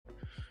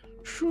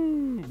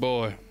Phew,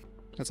 boy,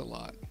 that's a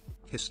lot.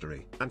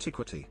 History,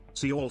 antiquity.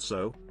 See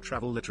also,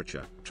 travel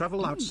literature.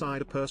 Travel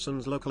outside a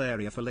person's local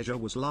area for leisure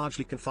was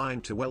largely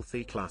confined to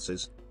wealthy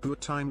classes, who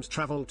at times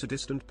traveled to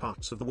distant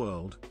parts of the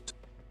world.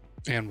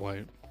 And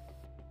white.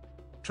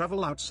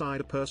 Travel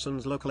outside a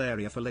person's local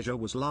area for leisure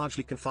was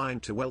largely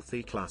confined to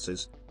wealthy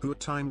classes, who at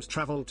times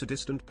traveled to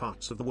distant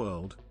parts of the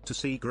world, to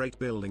see great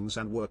buildings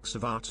and works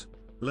of art,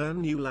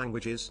 learn new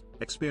languages,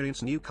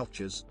 experience new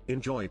cultures,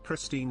 enjoy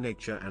pristine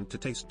nature and to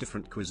taste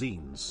different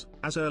cuisines.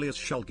 As early as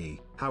Shulgi,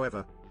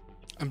 however,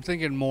 I'm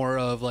thinking more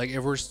of like,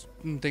 if we're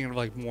thinking of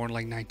like more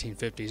like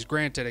 1950s.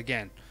 Granted,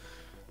 again,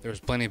 there was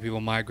plenty of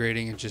people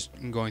migrating and just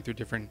going through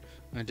different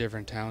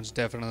towns.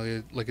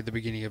 Definitely like at the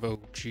beginning of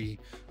OG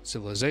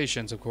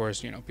civilizations, of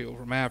course, you know, people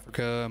from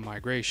Africa,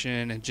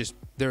 migration, and just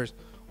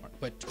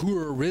but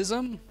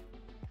tourism,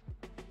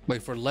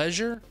 like for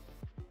leisure,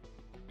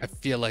 I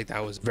feel like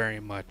that was very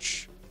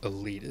much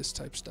elitist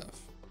type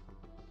stuff,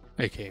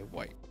 aka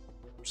white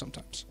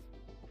sometimes.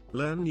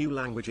 learn new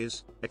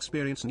languages,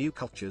 experience new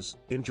cultures,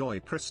 enjoy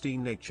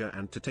pristine nature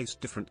and to taste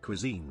different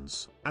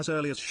cuisines. As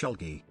early as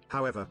Shulgi,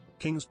 however,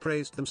 kings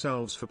praised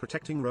themselves for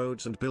protecting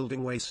roads and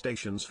building way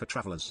stations for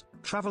travelers.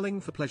 Traveling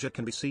for pleasure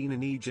can be seen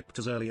in Egypt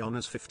as early on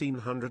as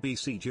 1500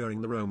 BC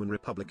during the Roman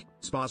Republic.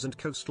 Spas and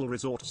coastal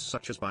resorts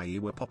such as Baiae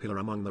were popular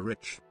among the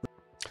rich.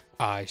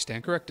 I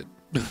stand corrected.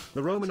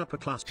 The Roman upper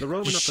class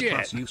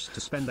used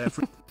to spend their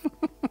free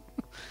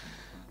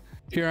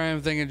Here I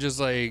am thinking just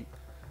like,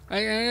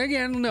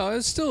 again, no,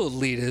 it's still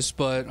elitist,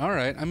 but all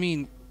right. I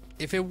mean,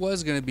 if it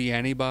was going to be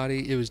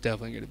anybody, it was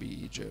definitely going to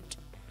be Egypt.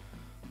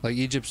 Like,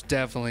 Egypt's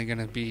definitely going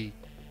to be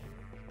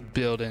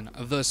building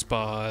the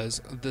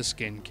spas, the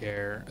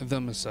skincare, the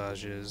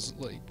massages.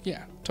 Like,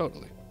 yeah,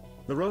 totally.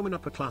 The Roman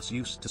upper class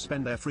used to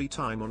spend their free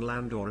time on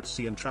land or at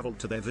sea and traveled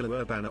to their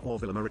Villa Urbana or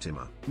Villa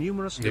Maritima.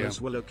 Numerous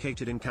villas were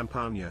located in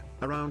Campania,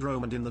 around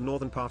Rome and in the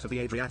northern part of the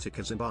Adriatic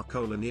as in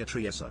Barcola near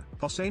Trieste.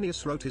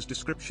 Pausanias wrote his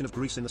description of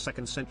Greece in the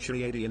 2nd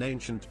century AD. In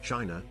ancient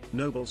China,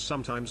 nobles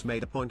sometimes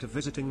made a point of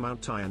visiting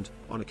Mount Tai and,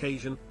 on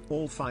occasion,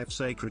 all 5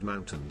 sacred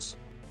mountains.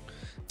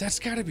 That's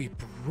gotta be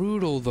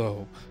brutal,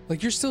 though.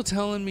 Like, you're still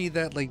telling me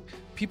that, like,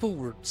 people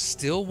were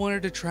still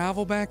wanted to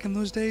travel back in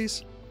those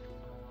days?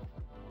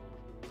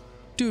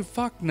 Dude,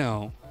 fuck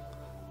no.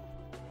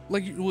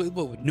 Like,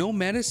 what, no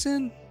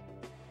medicine?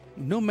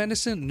 No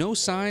medicine, no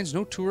signs,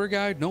 no tour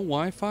guide, no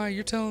Wi-Fi?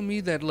 You're telling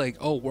me that, like,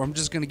 oh, I'm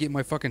just gonna get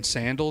my fucking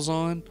sandals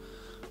on?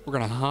 We're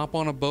gonna hop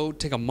on a boat,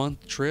 take a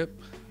month trip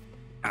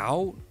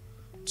out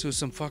to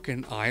some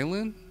fucking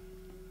island?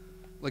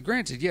 Like,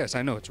 granted, yes,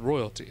 I know it's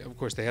royalty. Of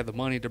course, they have the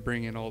money to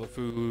bring in all the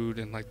food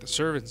and, like, the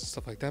servants and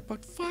stuff like that,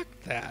 but fuck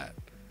that.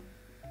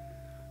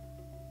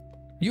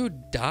 You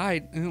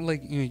died,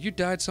 like, you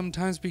died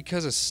sometimes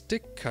because a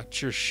stick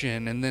cut your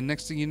shin, and then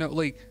next thing you know,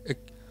 like,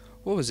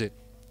 what was it?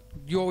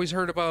 You always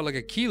heard about, like,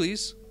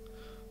 Achilles.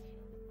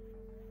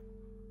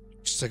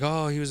 Just like,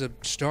 oh, he was a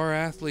star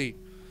athlete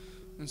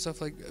and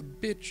stuff like,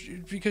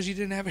 bitch, because you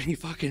didn't have any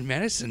fucking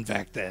medicine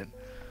back then.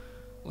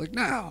 Like,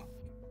 now.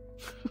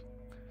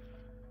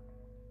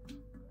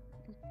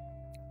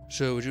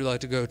 So, would you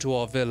like to go to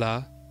our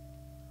villa?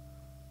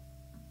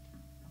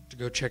 To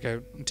go check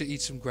out, to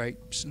eat some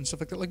grapes and stuff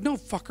like that? Like, no,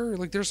 fucker.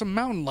 Like, there's some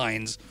mountain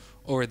lions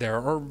over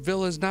there. Our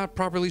villa is not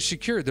properly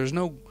secured. There's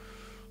no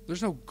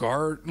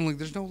guard. Like,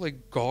 there's no,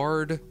 like,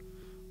 guard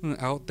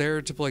out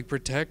there to, like,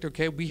 protect,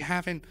 okay? We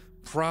haven't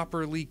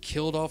properly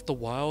killed off the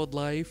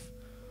wildlife,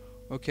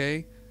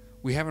 okay?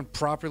 We haven't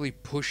properly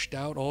pushed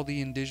out all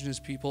the indigenous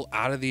people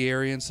out of the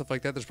area and stuff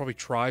like that. There's probably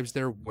tribes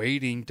there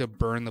waiting to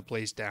burn the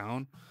place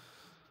down.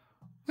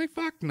 Like,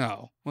 fuck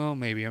no. Well,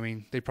 maybe. I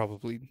mean, they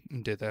probably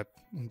did that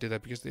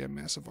because they had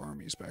massive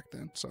armies back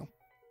then, so.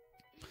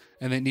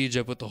 And then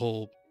Egypt with the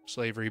whole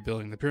slavery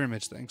building the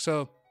pyramids thing.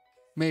 So,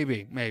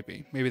 maybe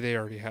they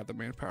already had the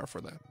manpower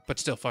for that. But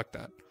still, fuck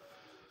that.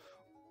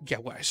 Yeah,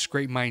 what, I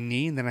scraped my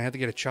knee and then I had to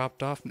get it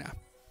chopped off? Nah.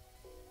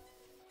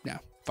 Nah,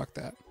 fuck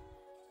that.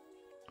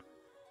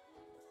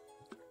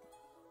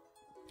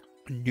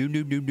 No.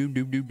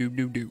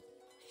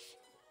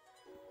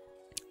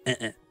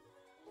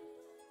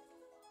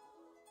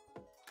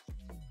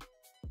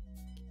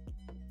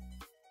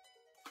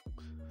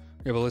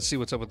 Yeah, well, let's see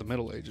what's up with the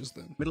Middle Ages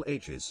then. Middle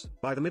Ages.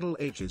 By the Middle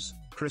Ages,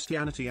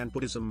 Christianity and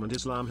Buddhism and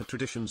Islam had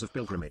traditions of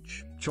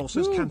pilgrimage.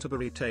 Chaucer's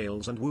Canterbury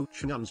Tales and Wu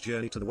Chun'un's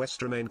Journey to the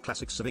West remain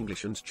classics of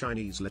English and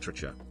Chinese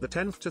literature. The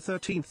 10th to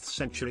 13th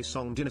century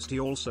Song dynasty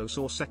also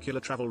saw secular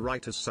travel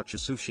writers such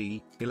as Su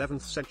Shi,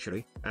 11th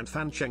century, and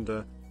Fan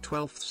Chengde,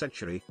 12th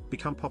century,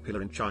 become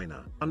popular in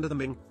China. Under the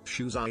Ming,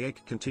 Xu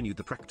Ziyake continued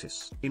the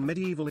practice. In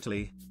medieval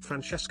Italy,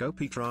 Francesco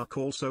Petrarch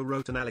also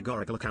wrote an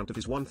allegorical account of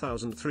his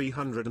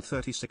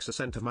 1336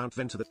 ascent of Mount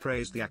Venta that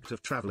praised the act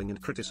of traveling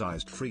and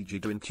criticized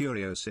Frigido in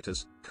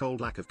Curiositas,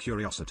 cold lack of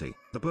curiosity.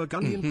 The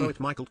Burgundian poet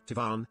Michael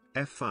Tavan,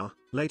 Fr.,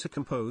 later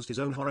composed his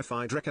own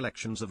horrified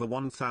recollections of a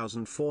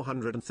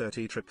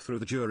 1430 trip through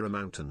the Jura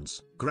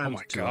Mountains. Grand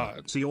Tour.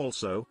 God. See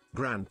also,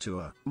 Grand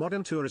Tour.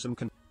 Modern tourism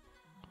can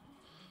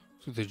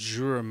Through the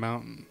Jura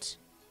Mountains.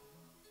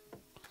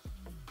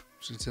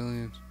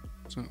 Sicilian.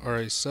 are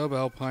a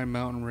subalpine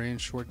mountain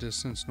range short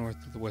distance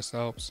north of the West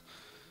Alps.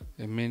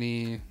 A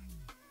mini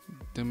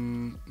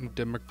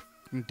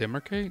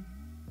demarcate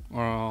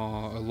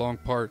a long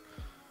part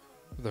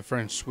of the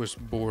French-Swiss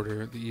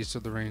border. The east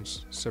of the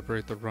range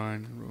separate the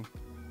Rhine.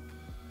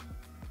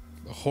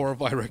 The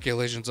horrified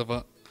regulations of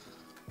a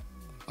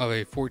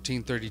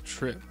 1430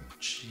 trip.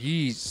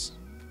 Jeez.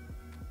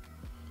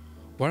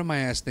 Why did my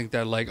ass think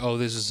that, like, oh,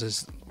 this is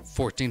his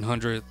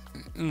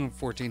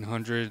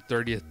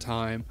 1430th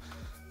time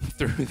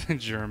through the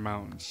Jura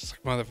Mountains? It's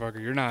like,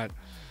 motherfucker, you're not.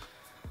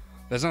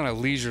 That's not a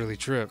leisurely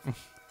trip.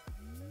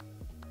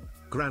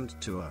 Grand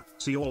Tour.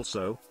 See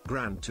also,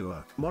 Grand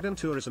Tour. Modern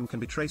tourism can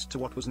be traced to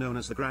what was known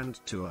as the Grand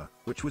Tour,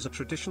 which was a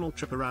traditional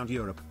trip around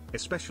Europe,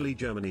 especially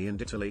Germany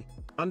and Italy,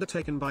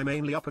 undertaken by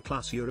mainly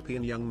upper-class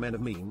European young men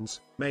of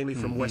means, mainly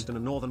from Western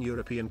and Northern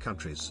European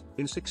countries.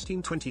 In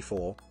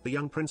 1624, the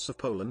young Prince of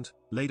Poland,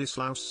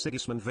 Ladislaus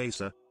Sigismund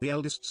Vasa, the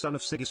eldest son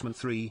of Sigismund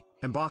III,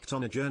 embarked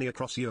on a journey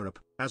across Europe,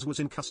 as was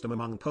in custom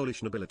among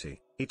Polish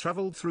nobility. He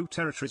traveled through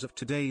territories of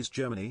today's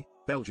Germany,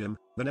 Belgium,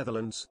 the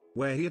Netherlands,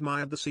 where he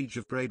admired the siege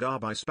of Breda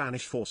by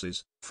Spanish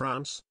forces,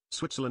 France,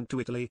 Switzerland to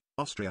Italy,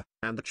 Austria,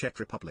 and the Czech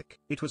Republic.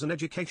 It was an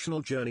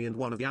educational journey, and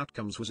one of the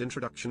outcomes was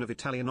introduction of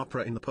Italian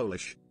opera in the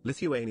Polish,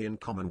 Lithuanian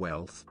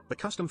Commonwealth. The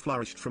custom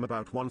flourished from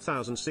about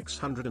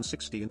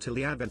 1660 until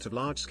the advent of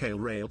large-scale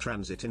rail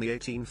transit in the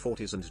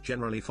 1840s and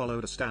generally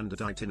followed a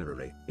standard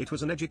itinerary. It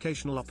was an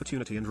educational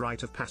opportunity and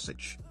rite of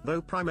passage.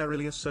 Though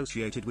primarily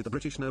associated with the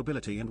British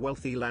nobility and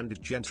wealthy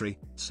landed gentry,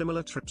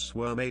 similar trips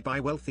were made by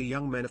wealthy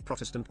young men of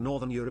Protestant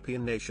Northern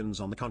European nations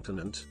on the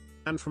continent.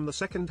 And from the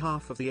second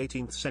half of the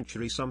 18th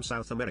century some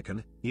South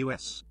American,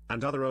 US,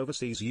 and other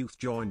overseas youth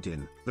joined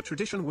in. The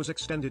tradition was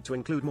extended to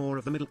include more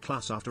of the middle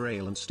class after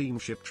rail and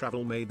steamship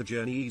travel made the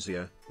journey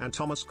easier, and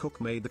Thomas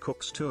Cook made the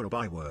Cook's Tour a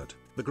byword.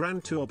 The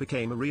Grand Tour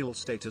became a real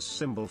status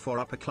symbol for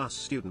upper-class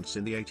students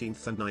in the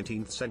 18th and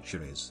 19th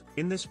centuries.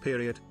 In this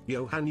period,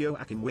 Johann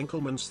Joachim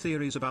Winckelmann's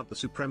theories about the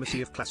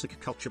supremacy of classic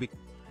culture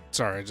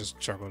Sorry, I just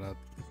chuckled at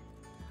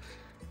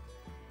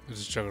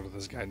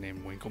this guy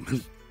named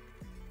Winckelmann.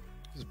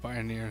 His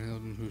pioneer,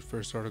 whose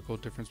first article,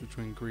 Difference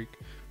Between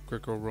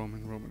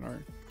Greco-Roman, Roman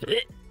Art.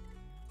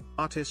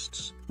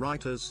 Artists,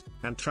 writers,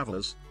 and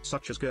travelers,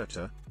 such as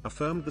Goethe,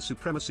 affirmed the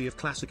supremacy of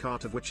classic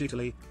art, of which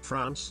Italy,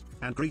 France,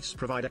 and Greece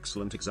provide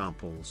excellent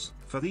examples.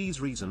 For these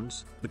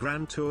reasons, the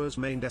Grand Tour's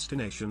main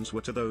destinations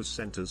were to those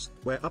centers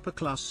where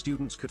upper-class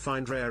students could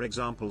find rare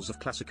examples of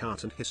classic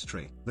art and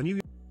history. The New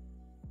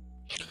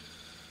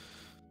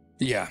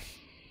Yeah.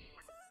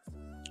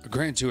 A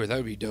Grand Tour, that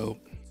would be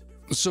dope.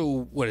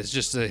 So, what, it's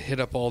just to hit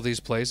up all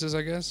these places,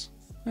 I guess?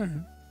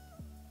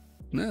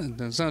 No,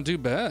 that's not too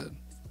bad.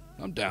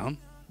 I'm down.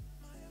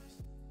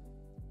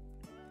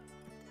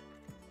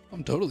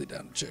 I'm totally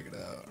down to check it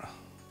out.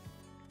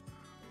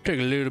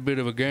 Take a little bit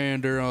of a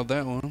gander on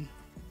that one.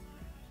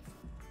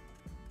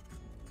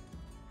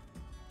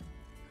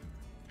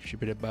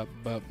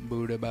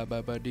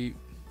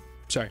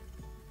 Sorry.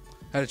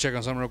 Had to check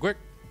on something real quick.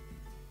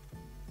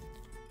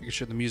 Making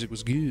sure the music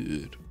was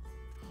good.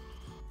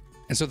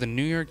 And so the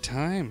New York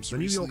Times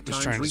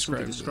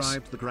recently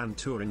described the Grand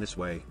Tour in this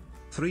way.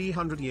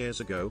 300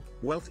 years ago,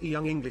 wealthy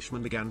young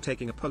Englishmen began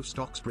taking a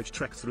post-Oxbridge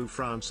trek through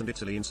France and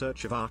Italy in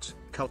search of art,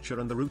 culture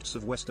and the roots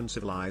of Western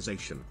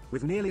civilization.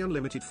 With nearly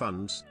unlimited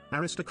funds,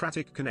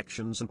 aristocratic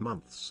connections and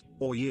months,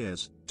 or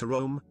years, to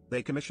Rome,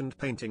 they commissioned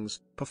paintings,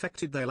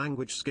 perfected their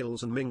language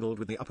skills and mingled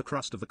with the upper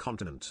crust of the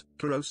continent.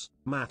 Kuros,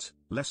 Matt,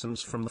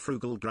 Lessons from the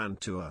Frugal Grand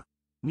Tour.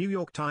 New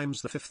York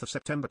Times, the 5th of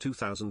September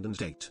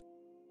 2008.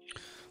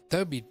 That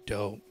would be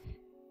dope.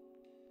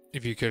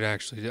 If you could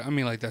actually, I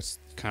mean, like, that's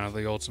kind of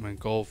the ultimate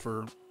goal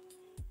for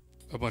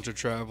a bunch of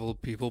travel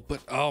people,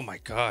 but oh my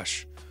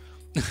gosh.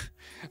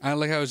 I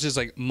like how it's just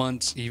like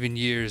months, even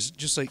years,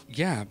 just like,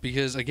 yeah,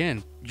 because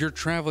again, you're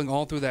traveling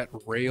all through that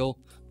rail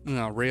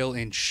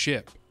and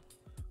ship.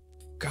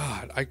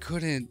 God, I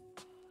couldn't,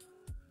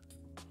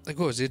 like,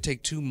 what was it,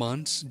 take 2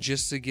 months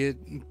just to get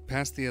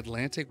past the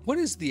Atlantic? What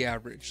is the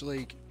average?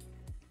 Like,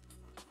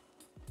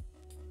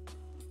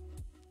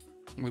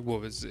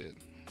 what was it?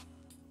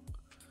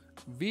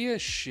 Via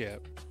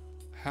ship,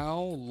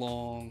 how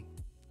long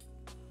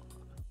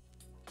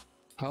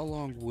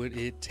would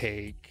it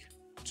take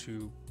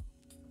to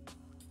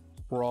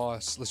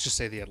cross, let's just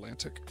say, the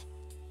Atlantic?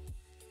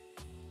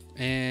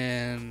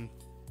 And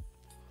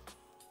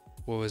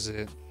what was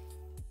it?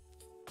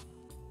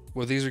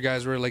 Well, these are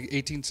guys who were like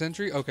 18th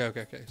century?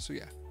 Okay. So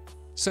yeah,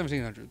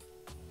 1700.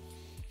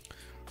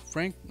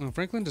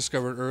 Franklin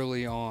discovered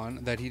early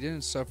on that he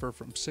didn't suffer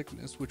from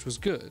sickness, which was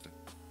good,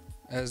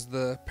 as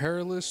the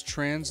perilous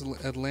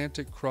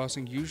transatlantic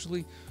crossing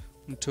usually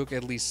took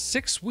at least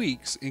 6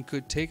 weeks and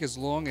could take as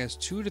long as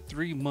 2 to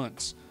 3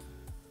 months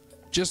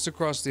just to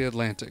cross the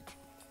Atlantic.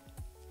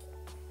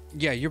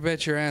 Yeah, you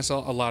bet your ass a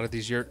lot of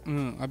these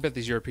I bet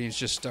these Europeans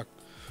just stuck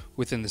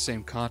within the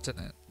same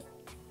continent.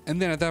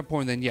 And then at that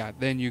point,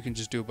 then you can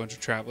just do a bunch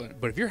of traveling.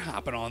 But if you're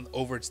hopping on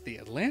over to the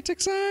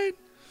Atlantic side,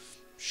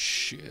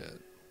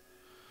 shit.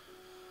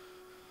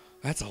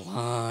 That's a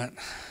lot.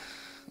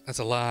 That's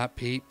a lot,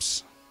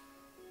 peeps.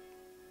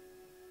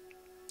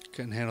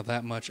 Couldn't handle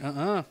that much.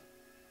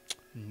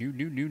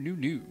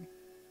 New.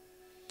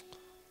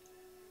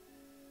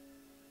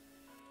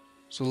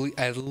 So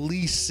at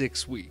least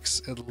 6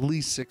 weeks. At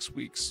least 6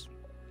 weeks.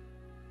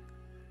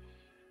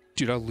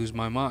 Dude, I'll lose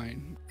my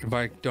mind if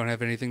I don't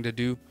have anything to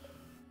do.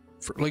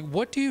 Like,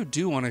 what do you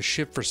do on a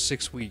ship for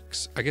 6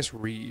 weeks? I guess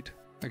read.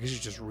 I guess you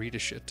just read a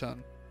shit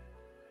ton.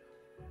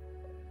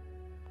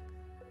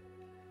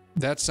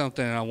 That's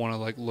something I want to,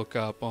 like, look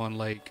up on,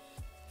 like,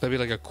 that'd be,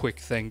 like, a quick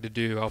thing to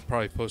do. I'll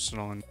probably post it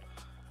on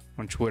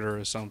Twitter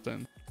or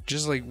something.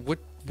 Just, like,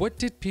 what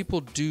did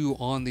people do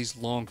on these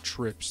long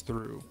trips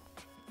through?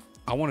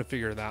 I want to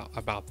figure it out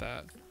about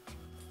that.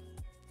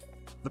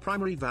 The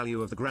primary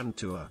value of the Grand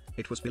Tour,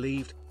 it was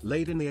believed,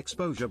 laid in the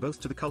exposure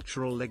both to the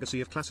cultural legacy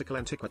of classical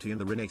antiquity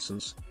and the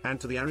Renaissance, and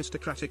to the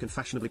aristocratic and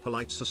fashionably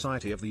polite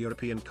society of the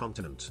European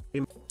continent.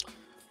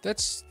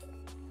 That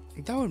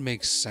would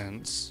make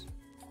sense.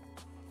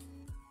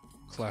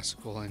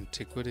 Classical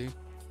antiquity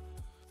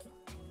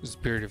is a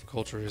period of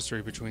cultural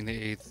history between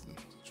the 8th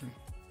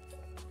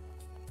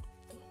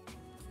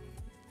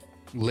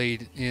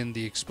laid in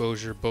the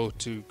exposure both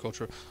to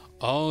culture.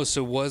 Oh,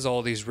 so was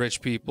all these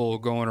rich people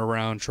going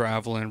around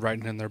traveling,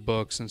 writing in their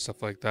books and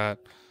stuff like that.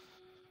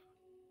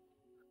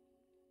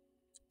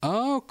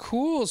 Oh,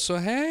 cool. So,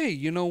 hey,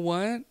 you know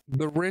what?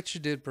 The rich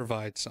did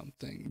provide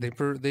something.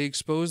 They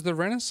exposed the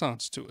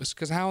Renaissance to us.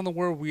 Because how in the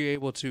world were we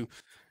able to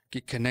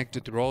get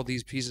connected through all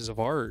these pieces of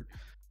art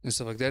and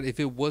stuff like that if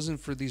it wasn't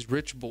for these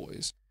rich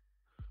boys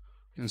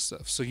and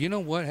stuff? So, you know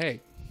what?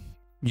 Hey,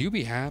 you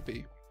be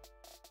happy.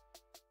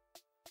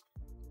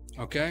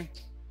 Okay?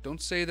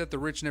 Don't say that the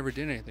rich never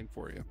did anything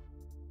for you.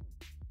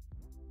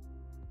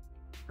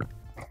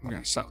 I'm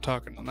going to stop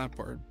talking on that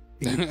part.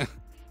 The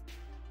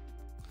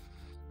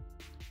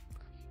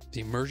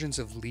emergence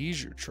of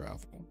leisure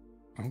travel.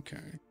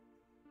 Okay.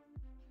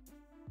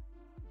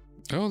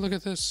 Oh, look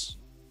at this.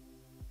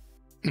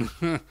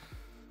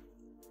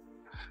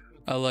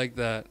 I like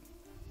that.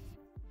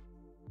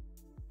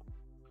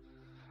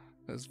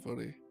 That's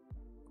funny.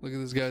 Look at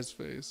this guy's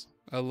face.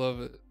 I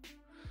love it.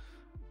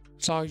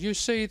 So you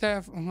see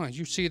that?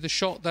 You see the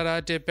shot that I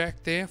did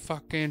back there?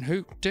 Fucking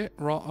hooked it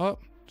right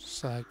up.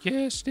 It's like,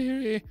 yes,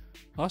 dearie,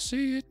 I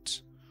see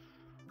it.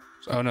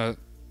 Oh no,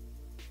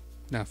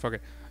 fuck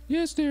it.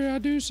 Yes, dearie, I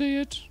do see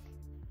it.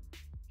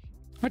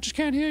 I just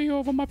can't hear you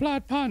over my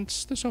plaid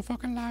pants. They're so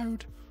fucking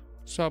loud.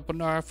 So, but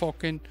no, I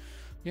fucking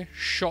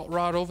shot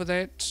right over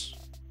that.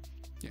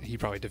 Yeah, he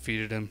probably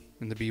defeated him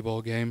in the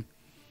b-ball game.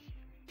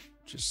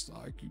 Just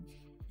like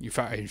you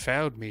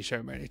failed me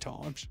so many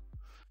times.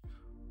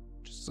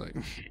 Just like,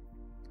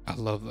 I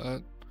love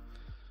that.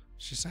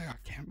 She's like, I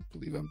can't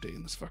believe I'm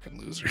dating this fucking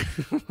loser.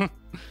 It's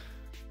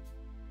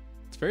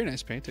a very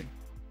nice painting.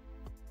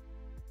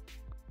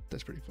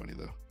 That's pretty funny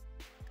though.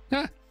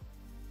 Ah.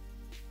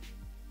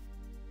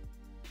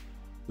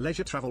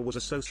 Leisure travel was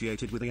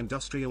associated with the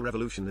Industrial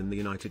Revolution in the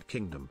United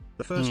Kingdom,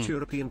 the first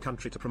European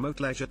country to promote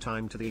leisure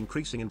time to the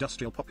increasing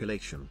industrial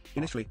population.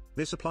 Initially,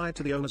 this applied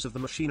to the owners of the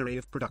machinery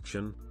of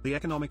production, the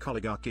economic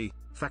oligarchy,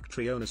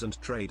 factory owners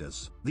and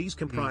traders. These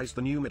comprised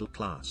the new middle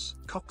class.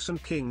 Cox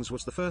and Kings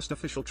was the first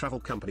official travel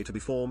company to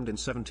be formed in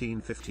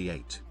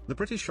 1758. The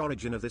British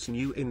origin of this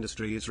new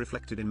industry is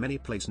reflected in many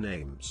place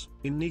names.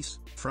 In Nice,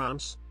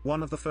 France,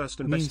 one of the first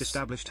and best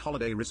established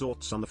holiday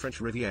resorts on the French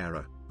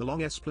Riviera, the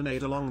long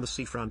esplanade along the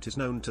seafront is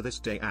known to this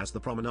day as the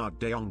Promenade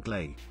des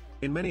Anglais.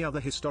 In many other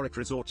historic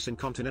resorts in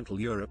continental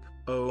Europe,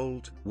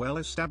 old,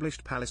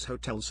 well-established palace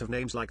hotels have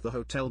names like the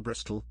Hotel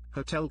Bristol,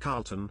 Hotel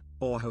Carlton,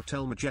 or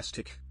Hotel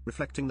Majestic,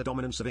 reflecting the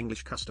dominance of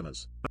English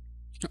customers.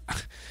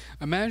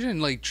 Imagine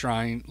like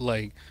trying,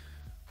 like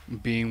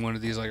being one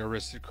of these like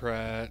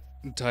aristocrat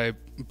type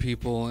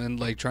people and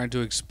like trying to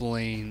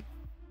explain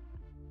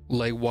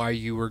like why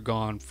you were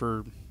gone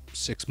for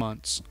 6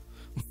 months.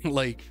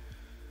 Like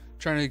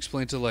trying to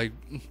explain to like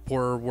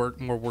more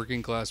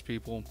working class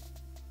people.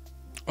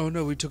 Oh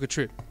no, we took a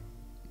trip.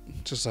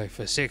 Just like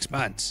for 6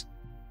 months.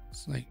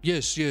 It's like,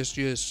 yes,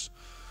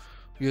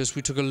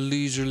 we took a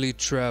leisurely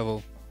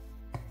travel.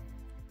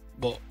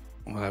 But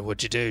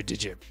what'd you do?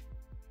 Did you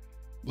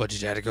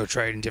have to go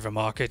trade in different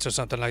markets or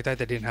something like that?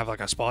 They didn't have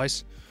like a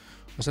spice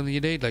or something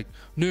you need? Like,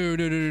 no,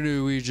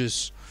 we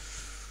just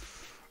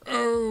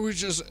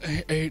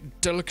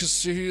ate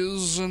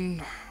delicacies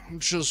and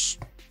just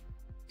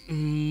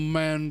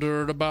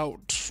meandered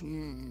about.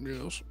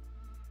 Yes.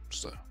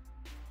 So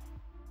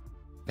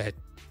that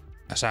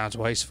sounds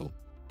wasteful.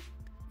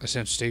 That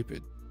sounds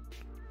stupid.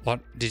 What?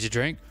 Did you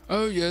drink?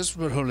 Oh yes,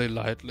 but only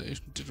lightly.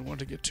 Didn't want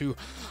to get too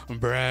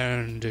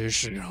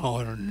brandish. And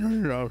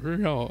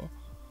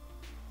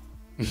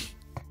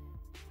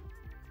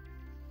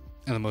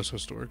the most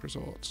historic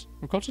resorts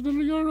of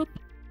continental Europe.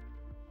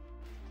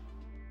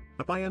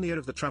 A pioneer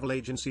of the travel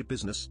agency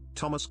business,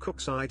 Thomas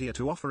Cook's idea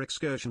to offer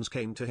excursions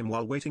came to him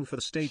while waiting for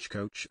the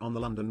stagecoach on the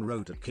London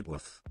Road at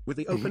Kidworth. With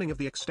the opening of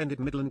the extended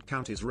Midland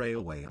Counties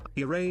Railway,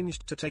 he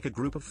arranged to take a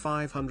group of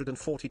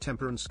 540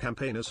 temperance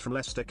campaigners from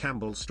Leicester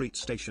Campbell Street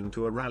Station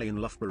to a rally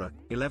in Loughborough,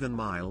 11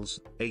 miles,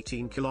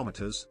 18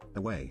 kilometers,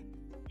 away.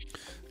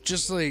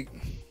 Just like,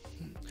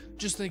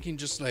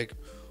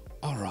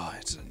 all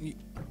right,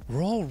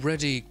 we're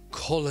already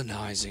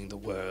colonizing the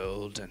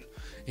world and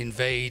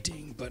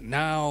invading, but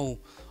now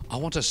I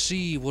want to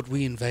see what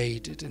we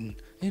invaded and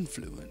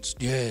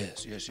influenced.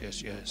 Yes.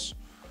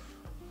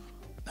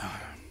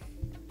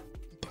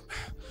 But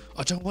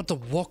I don't want to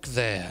walk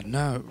there,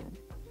 no.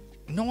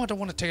 No, I don't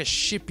want to take a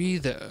ship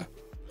either.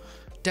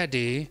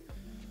 Daddy,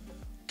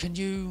 can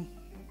you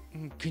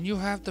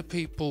have the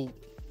people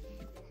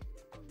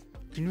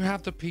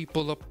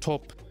up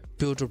top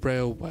build a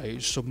railway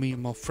so me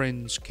and my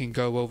friends can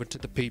go over to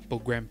the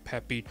people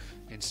Grandpappy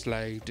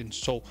enslaved and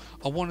so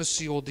I want to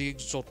see all the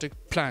exotic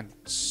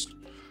plants.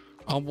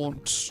 I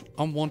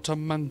want a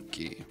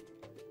monkey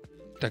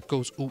that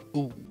goes ooh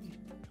ooh.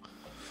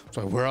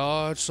 So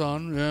right,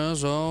 son, yeah,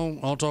 so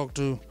I'll talk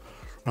to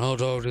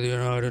the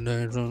United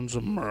Nations.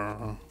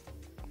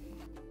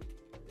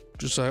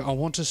 Just like I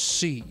want to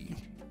see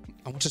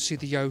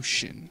the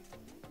ocean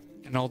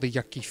and all the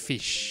yucky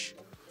fish.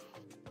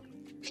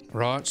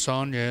 Right,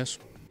 son, yes.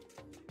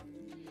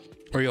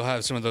 Or you'll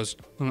have some of those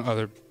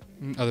other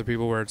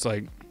people where it's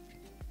like,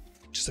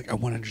 just like, I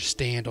want to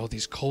understand all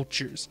these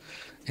cultures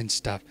and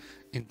stuff.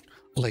 And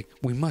like,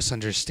 we must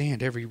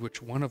understand every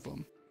which one of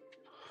them.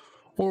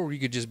 Or you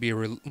could just be a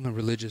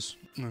religious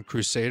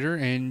crusader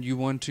and you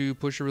want to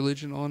push a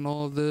religion on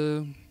all of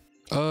the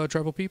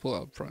tribal people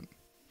out front.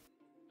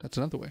 That's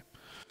another way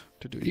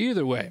to do it.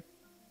 Either way,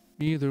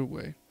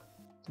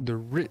 the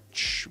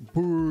rich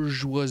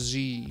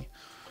bourgeoisie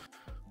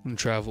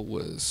travel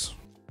was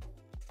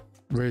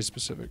very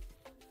specific.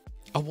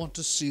 I want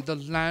to see the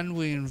land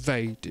we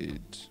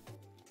invaded.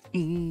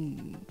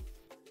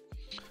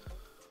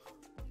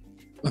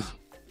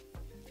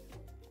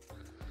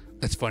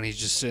 That's funny. He's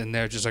just sitting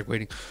there, just like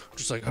waiting,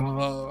 just like,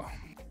 I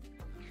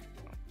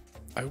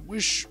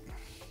wish.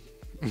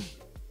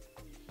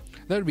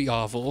 That would be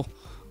awful.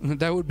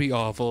 That would be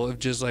awful if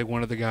just like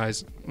one of the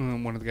guys'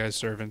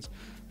 servants,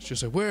 is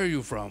just like, where are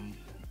you from,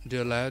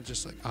 dear lad?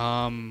 Just like,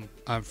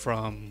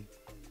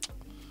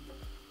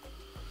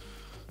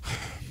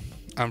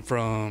 I'm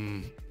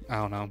from, I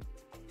don't know,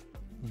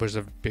 but it's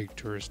a big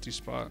touristy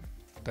spot.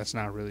 That's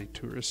not really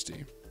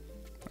touristy.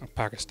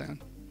 Pakistan.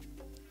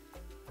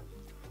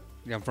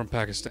 Yeah, I'm from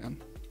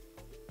Pakistan.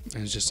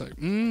 And it's just like,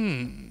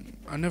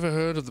 I never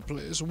heard of the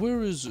place.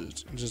 Where is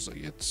it? And just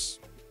like, it's,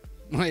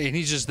 and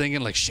he's just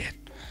thinking like, shit.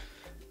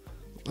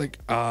 Like,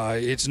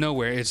 it's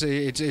nowhere. It's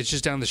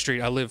just down the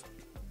street. I live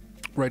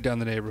right down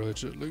the neighborhood.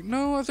 So like,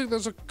 no, I think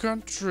that's a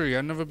country.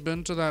 I've never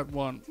been to that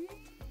one.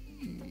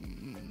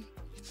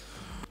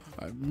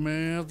 I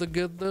may have to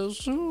get there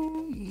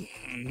soon.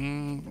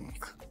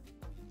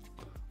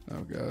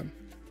 Oh, God.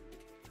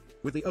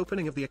 With the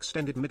opening of the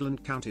extended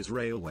Midland Counties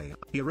Railway,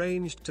 he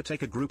arranged to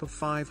take a group of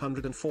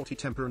 540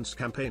 temperance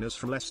campaigners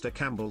from Leicester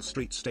Campbell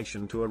Street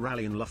Station to a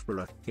rally in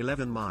Loughborough,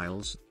 11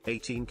 miles,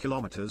 18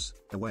 kilometers,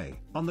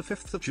 away. On the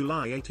 5th of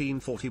July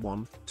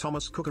 1841,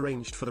 Thomas Cook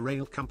arranged for the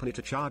rail company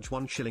to charge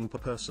 1 shilling per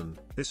person.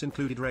 This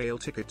included rail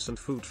tickets and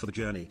food for the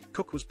journey.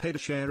 Cook was paid a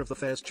share of the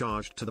fares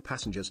charged to the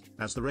passengers,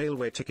 as the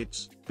railway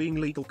tickets, being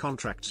legal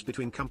contracts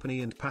between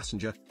company and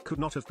passenger, could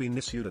not have been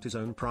issued at his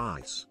own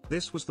price.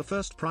 This was the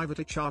first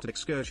privately chartered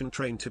excursion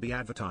train to be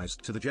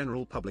advertised to the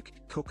general public.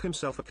 Cook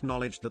himself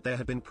acknowledged that there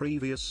had been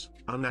previous,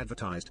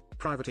 unadvertised,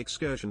 private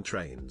excursion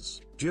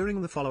trains.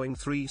 During the following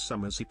 3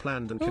 summers he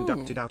planned and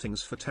conducted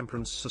outings for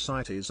temperance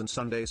societies and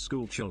Sunday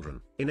school children.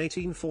 In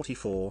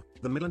 1844,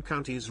 the Midland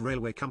Counties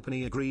Railway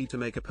Company agreed to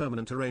make a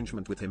permanent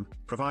arrangement with him,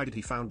 provided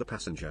he found the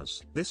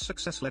passengers. This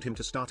success led him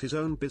to start his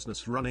own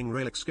business running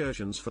rail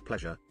excursions for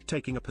pleasure,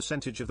 taking a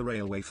percentage of the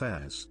railway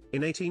fares.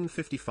 In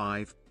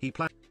 1855, he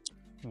planned...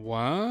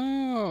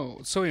 Wow.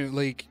 So,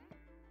 like,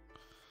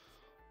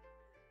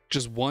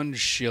 just 1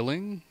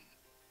 shilling?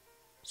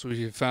 So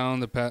you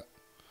found the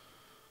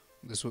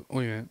this was,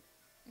 wait a minute.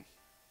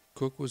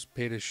 Cook was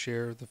paid a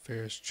share of the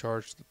fares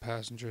charged to the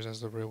passengers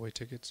as the railway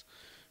tickets,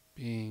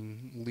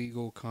 being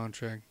legal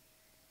contract.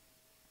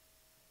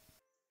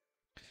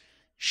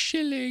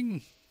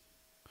 Shilling.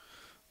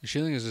 The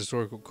shilling is a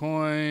historical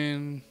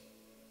coin.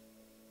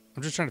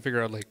 I'm just trying to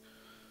figure out, like,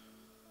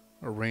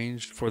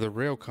 arranged for the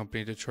rail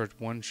company to charge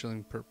 1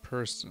 shilling per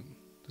person.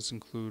 This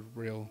include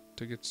rail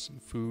tickets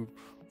and food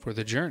for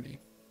the journey.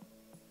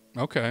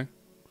 Okay.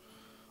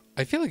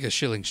 I feel like a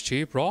shilling's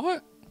cheap,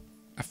 right?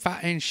 A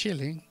fat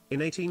shilling. In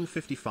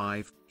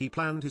 1855, he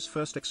planned his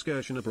first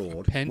excursion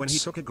abroad when he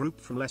took a group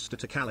from Leicester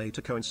to Calais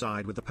to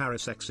coincide with the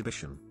Paris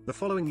exhibition. The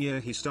following year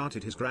he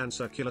started his grand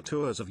circular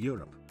tours of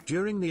Europe.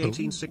 During the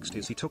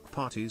 1860s he took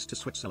parties to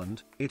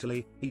Switzerland,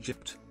 Italy,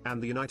 Egypt,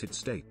 and the United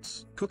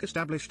States. Cook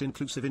established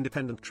inclusive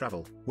independent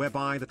travel,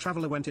 whereby the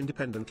traveler went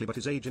independently but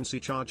his agency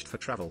charged for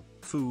travel,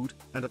 food,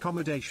 and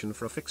accommodation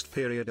for a fixed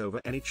period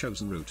over any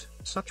chosen route.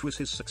 Such was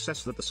his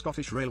success that the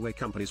Scottish railway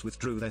companies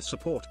withdrew their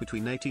support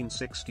between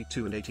 1862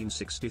 and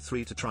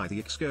 1863 to try the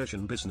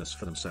excursion business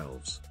for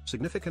themselves.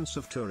 Significance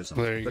of tourism.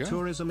 The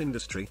tourism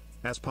industry,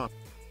 as part...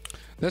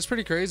 That's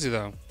pretty crazy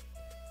though.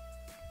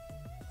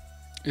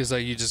 It's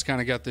like you just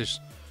kind of got this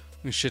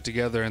shit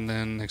together, and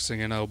then next thing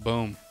you know,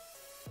 boom,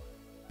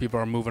 people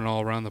are moving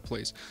all around the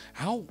place.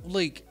 How,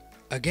 like,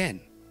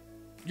 again,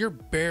 you're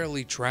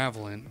barely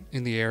traveling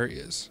in the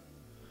areas,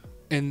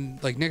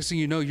 and like next thing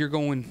you know, you're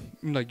going,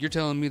 like, you're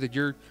telling me that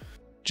you're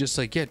just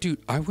like, yeah, dude,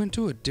 I went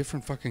to a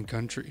different fucking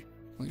country.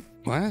 Like,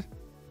 what?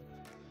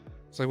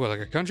 It's like, what, like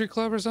a country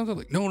club or something?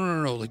 Like, no,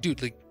 like,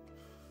 dude, like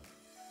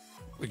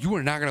you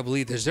are not gonna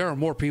believe this. There are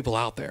more people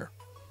out there.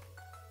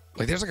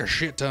 Like, there's like a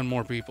shit ton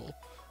more people.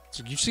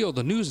 So you see all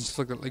the news and stuff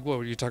like that. Like, what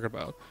were you talking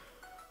about?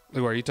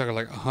 Like, what are you talking,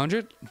 like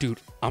 100? Dude,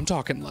 I'm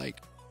talking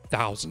like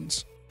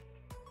thousands.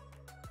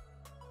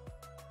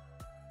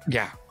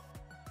 Yeah.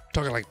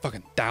 Talking like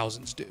fucking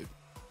thousands, dude.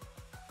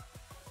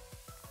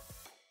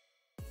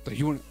 Like,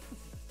 you want...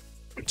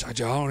 I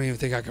don't even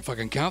think I can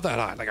fucking count that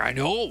high. Like, I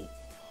know.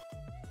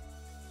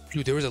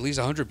 Dude, there was at least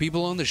 100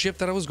 people on the ship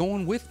that I was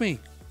going with me.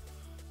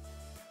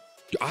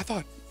 I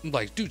thought,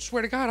 like, dude,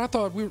 swear to God, I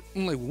thought we were,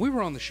 like, when we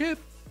were on the ship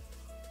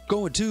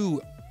going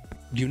to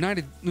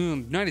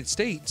United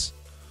States,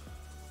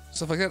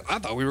 stuff like that, I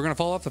thought we were gonna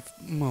fall off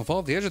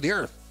the edge of the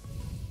earth.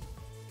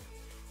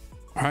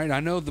 All right,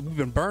 I know that we've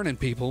been burning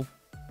people,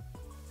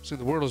 so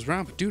the world is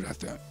round, but dude, I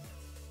think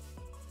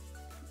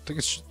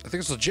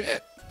it's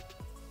legit.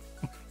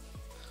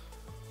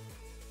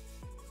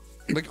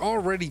 Like,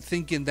 already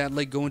thinking that,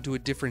 like, going to a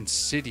different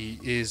city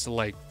is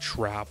like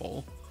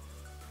travel,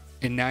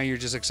 and now you're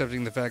just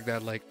accepting the fact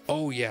that, like,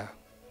 oh yeah,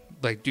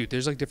 like, dude,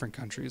 there's like different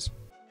countries.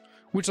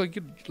 Which,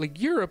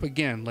 like Europe,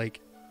 again,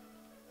 like,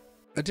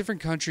 a different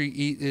country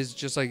is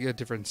just like a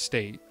different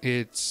state.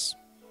 It's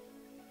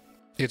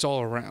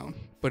all around.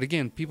 But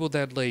again, people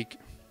that, like,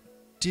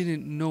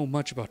 didn't know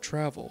much about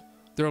travel,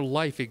 their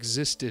life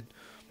existed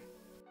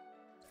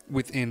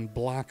within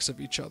blocks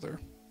of each other.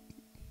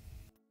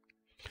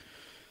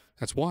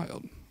 That's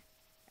wild.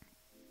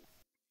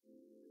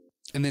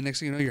 And then next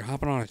thing you know, you're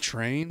hopping on a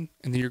train,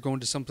 and then you're going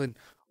to something...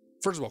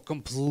 First of all,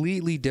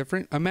 completely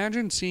different.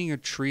 Imagine seeing a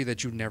tree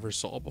that you never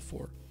saw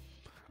before.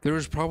 There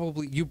was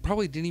probably, you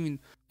probably didn't even,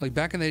 like,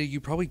 back in the day,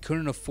 you probably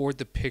couldn't afford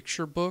the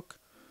picture book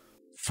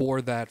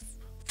for that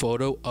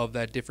photo of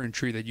that different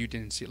tree that you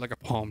didn't see, like a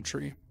palm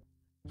tree.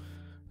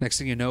 Next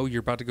thing you know, you're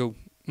about to go,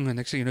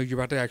 next thing you know, you're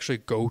about to actually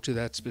go to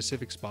that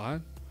specific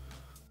spot.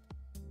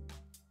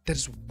 That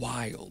is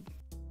wild.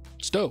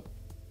 It's dope.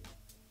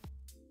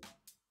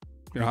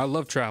 You know, I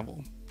love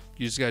travel.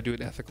 You just gotta do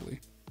it ethically,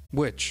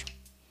 which...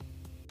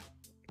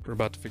 we're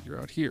about to figure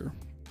out here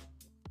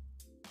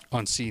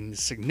on seeing the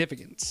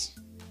significance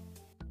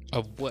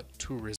of what tourism